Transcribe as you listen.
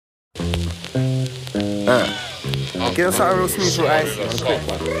Get us something real smooth, real ice.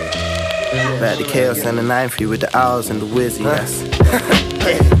 Back the chaos and the 9-3 with the owls and the whizzy, yes.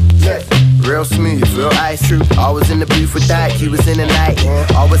 Real smooth, real ice. I was in the booth with Dyke, you was in the night.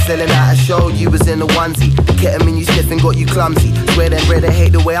 I was selling out a show, you was in the onesie. The ketamine you sniffing got you clumsy. Swear them brother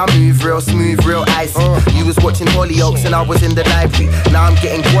hate the way I move, real smooth, real icy. You was watching Hollyoaks and I was in the library. Now I'm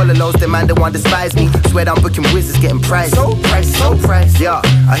getting Gualalos, the man that one despise me. Swear I'm booking wizards, getting pricey. So pricey. Yeah,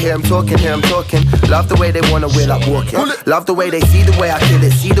 I hear him talking. Love the way they wanna wheel up walking. Love the way they see the way I kill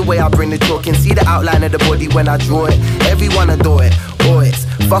it. See the way I bring the talking. See the outline of the body when I draw it. Everyone adore it.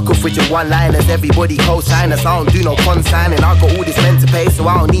 Fuck off with your one-liners, everybody co-signers. I don't do no consigning, I got all this men to pay, so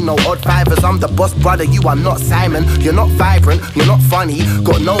I don't need no odd fivers. I'm the boss brother, you are not Simon. You're not vibrant, you're not funny.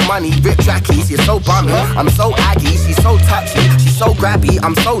 Got no money, rip trackies, you're so bummy. I'm so aggy, she's so touchy. She's so grabby,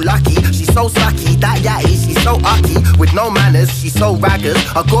 I'm so lucky. She's so sucky, that yatty. She's so ucky, with no manners, she's so ragged.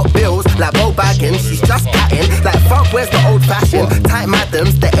 I got bills, like Bo Baggins. She's just catting, like fuck, where's the old fashioned? Tight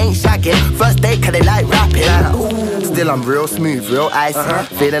madams, they ain't shagging. First date, cause they like rapping. Still I'm real smooth, real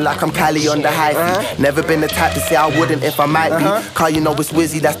icy. Feeling like I'm Cali on the high feet. Never been the type to say I wouldn't if I might be. Cause you know it's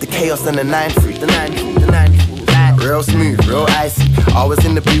Wizzy, that's the chaos and the 9-3. Real smooth, real icy. I was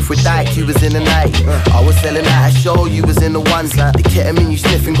in the booth with Dyke, you was in the night. I was selling out a show, you was in the ones. The ketamine you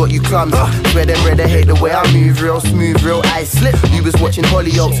sniffing got you clumsy. Swear them red, hate the way I move, real smooth, real icy. You was watching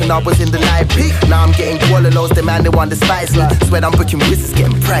Hollyoaks and I was in the library. Now I'm getting Gualalos, the man that one despise me. Swear I'm booking wizards,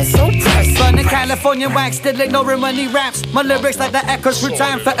 getting pricey. So pricey. Burning California wax, still ignoring when he raps. My lyrics like the echoes through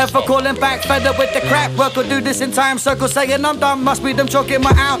time, forever calling back. Fed up with the crap, work will do this in time. Circle saying I'm done, must be them choking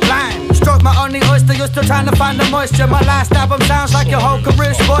my outline. Stroke my only oyster, you're still trying to find the moisture. My last album sounds like your whole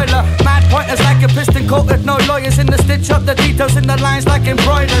career spoiler. Mad pointers like a piston coated, no lawyers in the stitch up the details in the lines like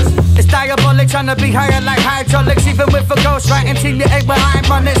embroiders. It's diabolic trying to be higher like hydraulics. Even with a ghostwriting team, you ain't behind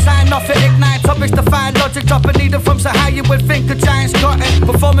on it. Sign off it, ignite topics, define logic. Drop a needle from so high you would think a giant's got it.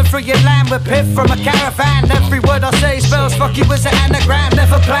 Performing through your land with piff from a caravan. Every word I say spells fuck you as an anagram.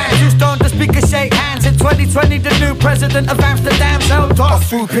 Never planned, you stone the speaker shake hands. In 2020 the new president of Amsterdam held I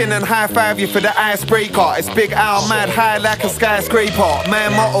off. swoop in and high five you for the icebreaker. It's Big Al, mad high like a skyscraper.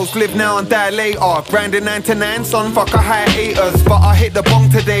 Man mottos, live now and die later. Branding 99, son, fuck a hiatus. But I hit the bong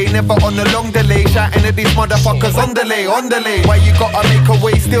today, never on a long delay. Shouting at these motherfuckers on delay. Why you gotta make a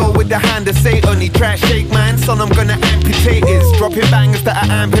way still with the hand of Satan? He trash shake man, son, I'm gonna amputate his. Dropping bangers that are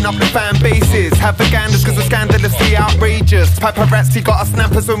amping up the fan bases. Have veganas cause we're scandalously outrageous. Paparazzi got us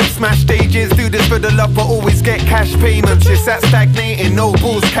snappers when we smash stages. Do this for the love but always get cash payments. It's that stagnating, no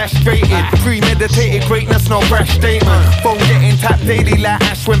balls castrated. Premeditated greatness, no brash statement. Phone getting tapped daily like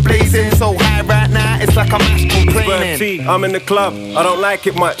ash when blazing. So high right now, it's like I'm astral training. I'm in the club, I don't like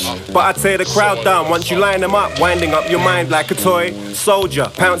it much, but I tear the crowd down once you line them up. Winding up your mind like a toy soldier,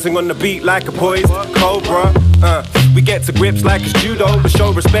 pouncing on the beat like a poised cobra. We get to grips like it's judo, but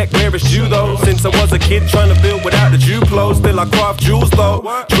show respect where it's due though. Since I was a kid trying to build without the Duplo, still I craft jewels though.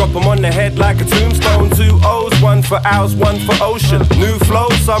 Drop them on the head like a tombstone. 2 O's, 1 for owls, 1 for ocean. New flow,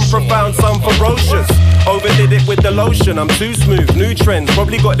 some profound, some ferocious. Overdid it with the lotion, I'm too smooth. New trends,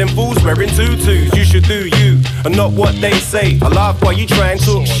 probably got them fools wearing tutus. You should do you, and not what they say. I laugh while you try and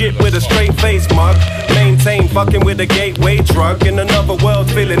talk shit with a straight face mug. Maintain fucking with a gateway drug. In another world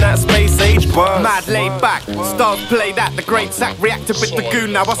feeling that space age buzz. Mad laid back, stars played at the great sack. Reacted with the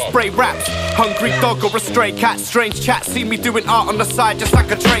goon, now I spray raps. Hungry dog or a stray cat, strange chat. See me doing art on the side just like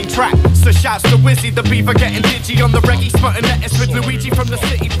a train track. So shouts to Wizzy, the beaver getting digi on the reggae. Spotting lettuce with Luigi from the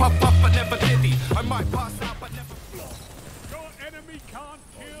city. Pop up but never diddy. I might pass out but never flop. Your enemy can't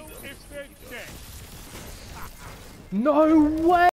kill if they're dead. No way!